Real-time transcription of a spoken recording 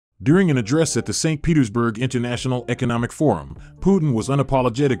During an address at the St. Petersburg International Economic Forum, Putin was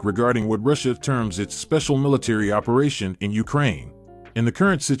unapologetic regarding what Russia terms its special military operation in Ukraine. In the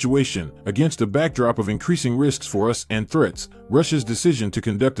current situation, against a backdrop of increasing risks for us and threats, Russia's decision to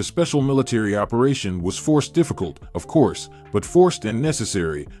conduct a special military operation was forced, difficult, of course, but forced and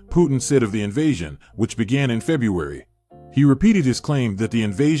necessary, Putin said of the invasion, which began in February. He repeated his claim that the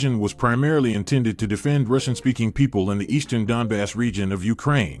invasion was primarily intended to defend Russian-speaking people in the eastern Donbas region of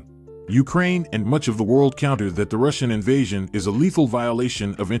Ukraine. Ukraine and much of the world countered that the Russian invasion is a lethal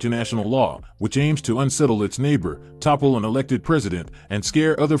violation of international law, which aims to unsettle its neighbor, topple an elected president, and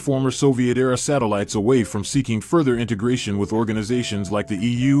scare other former Soviet-era satellites away from seeking further integration with organizations like the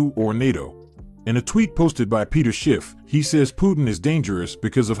EU or NATO. In a tweet posted by Peter Schiff, he says Putin is dangerous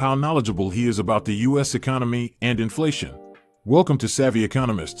because of how knowledgeable he is about the U.S. economy and inflation. Welcome to Savvy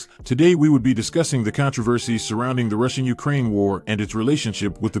Economists. Today we would be discussing the controversies surrounding the Russian-Ukraine war and its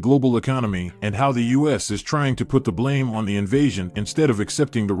relationship with the global economy, and how the U.S. is trying to put the blame on the invasion instead of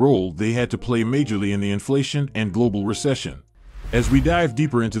accepting the role they had to play majorly in the inflation and global recession. As we dive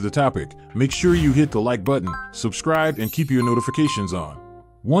deeper into the topic, make sure you hit the like button, subscribe, and keep your notifications on.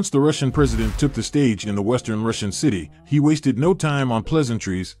 Once the Russian president took the stage in the western Russian city, he wasted no time on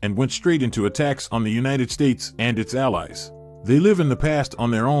pleasantries and went straight into attacks on the United States and its allies. They live in the past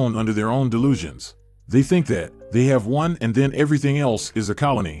on their own under their own delusions. They think that they have won and then everything else is a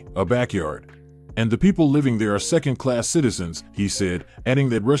colony, a backyard. And the people living there are second-class citizens, he said, adding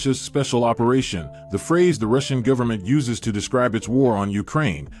that Russia's special operation, the phrase the Russian government uses to describe its war on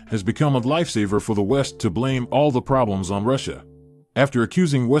Ukraine, has become a lifesaver for the West to blame all the problems on Russia. After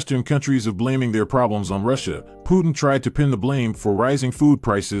accusing Western countries of blaming their problems on Russia, Putin tried to pin the blame for rising food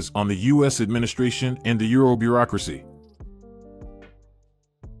prices on the U.S. administration and the Euro bureaucracy.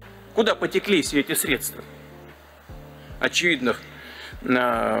 Куда потекли все эти средства? Очевидно,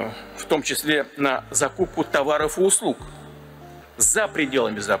 в том числе на закупку товаров и услуг за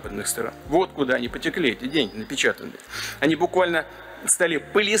пределами западных стран. Вот куда они потекли, эти деньги напечатанные. Они буквально стали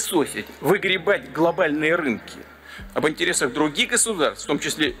пылесосить, выгребать глобальные рынки. Об интересах других государств, в том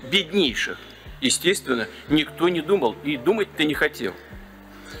числе беднейших, естественно, никто не думал и думать-то не хотел.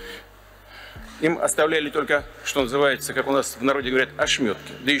 Им оставляли только, что называется, как у нас в народе говорят,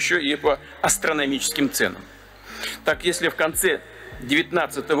 ошметки, да еще и по астрономическим ценам. Так, если в конце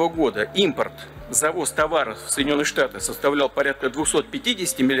 2019 года импорт, завоз товаров в Соединенные Штаты составлял порядка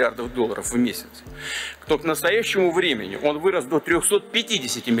 250 миллиардов долларов в месяц, то к настоящему времени он вырос до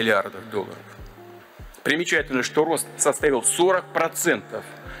 350 миллиардов долларов. Примечательно, что рост составил 40%.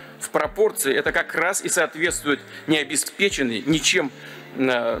 В пропорции это как раз и соответствует необеспеченной ничем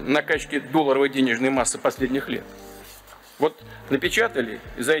накачке долларовой денежной массы последних лет. Вот напечатали,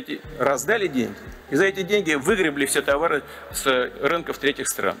 раздали деньги, и за эти деньги выгребли все товары с рынков третьих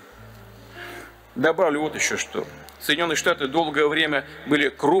стран. Добавлю вот еще что. Соединенные Штаты долгое время были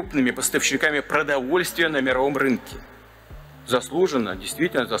крупными поставщиками продовольствия на мировом рынке. Заслуженно,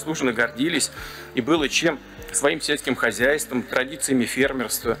 действительно заслуженно гордились, и было чем своим сельским хозяйством, традициями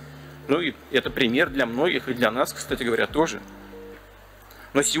фермерства. Ну и это пример для многих, и для нас, кстати говоря, тоже.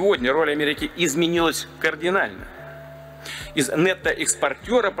 Но сегодня роль Америки изменилась кардинально. Из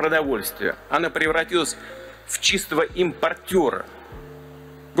нетто-экспортера продовольствия она превратилась в чистого импортера.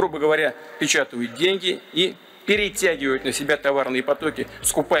 Грубо говоря, печатают деньги и перетягивают на себя товарные потоки,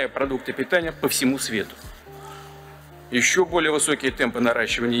 скупая продукты питания по всему свету. Еще более высокие темпы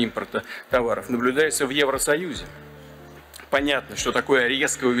наращивания импорта товаров наблюдаются в Евросоюзе. Понятно, что такое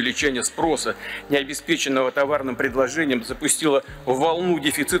резкое увеличение спроса, необеспеченного товарным предложением, запустило волну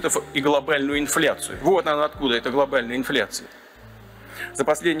дефицитов и глобальную инфляцию. Вот она откуда, эта глобальная инфляция. За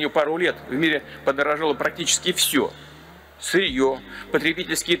последние пару лет в мире подорожало практически все. Сырье,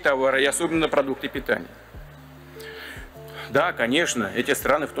 потребительские товары и особенно продукты питания. Да, конечно, эти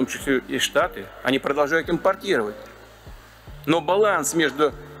страны, в том числе и Штаты, они продолжают импортировать. Но баланс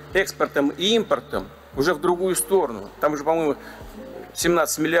между экспортом и импортом уже в другую сторону. Там уже, по-моему,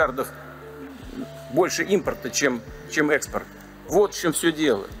 17 миллиардов больше импорта, чем экспорт. Вот в чем все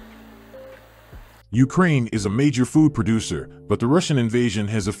дело. Ukraine is a major food producer, but the Russian invasion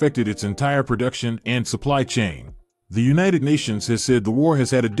has affected its entire production and supply chain. The United Nations has said the war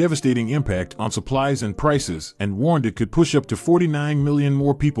has had a devastating impact on supplies and prices and warned it could push up to 49 million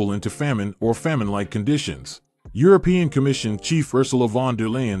more people into famine or famine-like conditions. European Commission Chief Ursula von der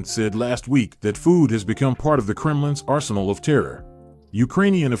Leyen said last week that food has become part of the Kremlin's arsenal of terror.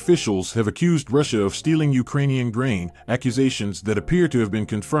 Ukrainian officials have accused Russia of stealing Ukrainian grain, accusations that appear to have been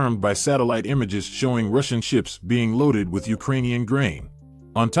confirmed by satellite images showing Russian ships being loaded with Ukrainian grain.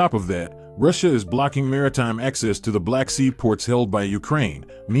 On top of that, Russia is blocking maritime access to the Black Sea ports held by Ukraine,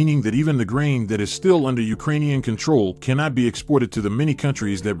 meaning that even the grain that is still under Ukrainian control cannot be exported to the many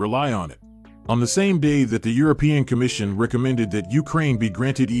countries that rely on it. On the same day that the European Commission recommended that Ukraine be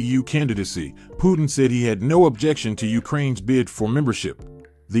granted EU candidacy, Putin said he had no objection to Ukraine's bid for membership.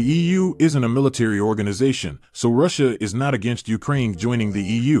 The EU isn't a military organization, so Russia is not against Ukraine joining the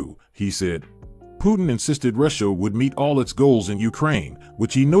EU, he said. Putin insisted Russia would meet all its goals in Ukraine,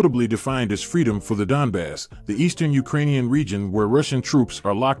 which he notably defined as freedom for the Donbas, the eastern Ukrainian region where Russian troops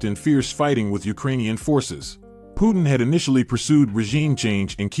are locked in fierce fighting with Ukrainian forces. Putin had initially pursued regime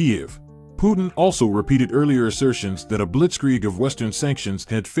change in Kiev. Putin also repeated earlier assertions that a blitzkrieg of Western sanctions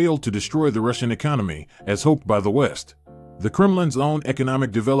had failed to destroy the Russian economy, as hoped by the West. The Kremlin's own economic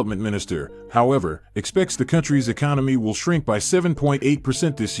development minister, however, expects the country's economy will shrink by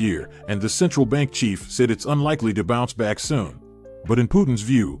 7.8% this year, and the central bank chief said it's unlikely to bounce back soon. But in Putin's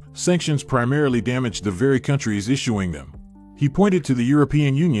view, sanctions primarily damaged the very countries issuing them. He pointed to the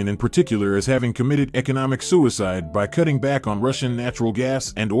European Union in particular as having committed economic suicide by cutting back on Russian natural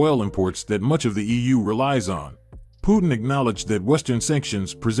gas and oil imports that much of the EU relies on. Putin acknowledged that Western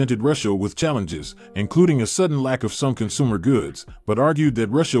sanctions presented Russia with challenges, including a sudden lack of some consumer goods, but argued that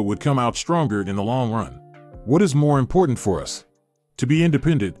Russia would come out stronger in the long run. What is more important for us? To be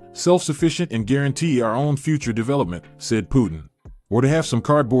independent, self-sufficient, and guarantee our own future development, said Putin. Or to have some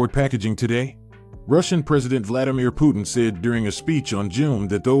cardboard packaging today? Russian President Vladimir Putin said during a speech on June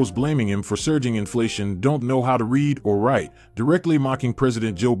that those blaming him for surging inflation don't know how to read or write, directly mocking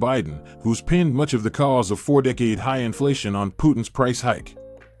President Joe Biden, who's pinned much of the cause of four-decade high inflation on Putin's price hike.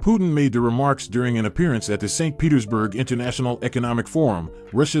 Putin made the remarks during an appearance at the St. Petersburg International Economic Forum,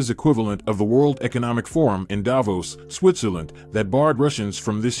 Russia's equivalent of the World Economic Forum in Davos, Switzerland, that barred Russians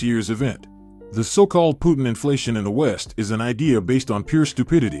from this year's event. The so-called Putin inflation in the West is an idea based on pure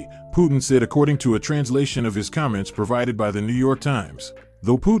stupidity, Putin said according to a translation of his comments provided by the New York Times.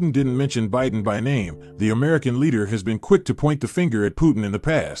 Though Putin didn't mention Biden by name, the American leader has been quick to point the finger at Putin in the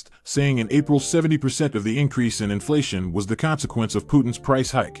past, saying in April 70% of the increase in inflation was the consequence of Putin's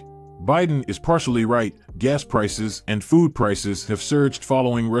price hike. Biden is partially right. Gas prices and food prices have surged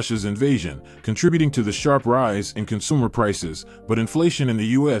following Russia's invasion, contributing to the sharp rise in consumer prices, but inflation in the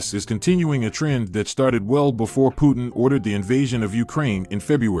U.S. is continuing a trend that started well before Putin ordered the invasion of Ukraine in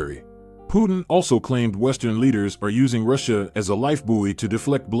February. Putin also claimed Western leaders are using Russia as a lifebuoy to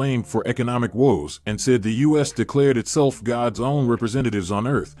deflect blame for economic woes and said the U.S. declared itself God's own representatives on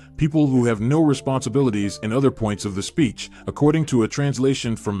earth, people who have no responsibilities in other points of the speech, according to a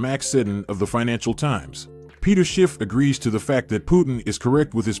translation from Max Seddon of the Financial Times. Peter Schiff agrees to the fact that Putin is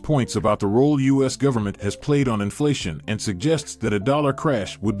correct with his points about the role U.S. government has played on inflation and suggests that a dollar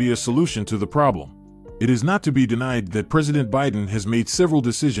crash would be a solution to the problem. It is not to be denied that President Biden has made several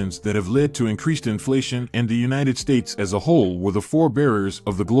decisions that have led to increased inflation, and the United States as a whole were the forebearers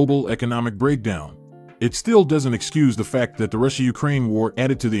of the global economic breakdown. It still doesn't excuse the fact that the Russia-Ukraine war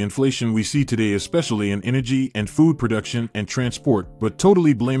added to the inflation we see today, especially in energy and food production and transport, but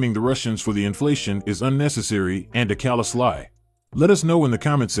totally blaming the Russians for the inflation is unnecessary and a callous lie. Let us know in the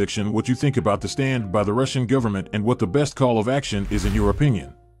comment section what you think about the stand by the Russian government and what the best call of action is in your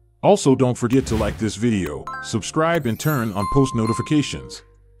opinion. Also, don't forget to like this video, subscribe, and turn on post notifications.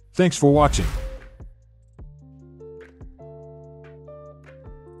 Thanks for watching.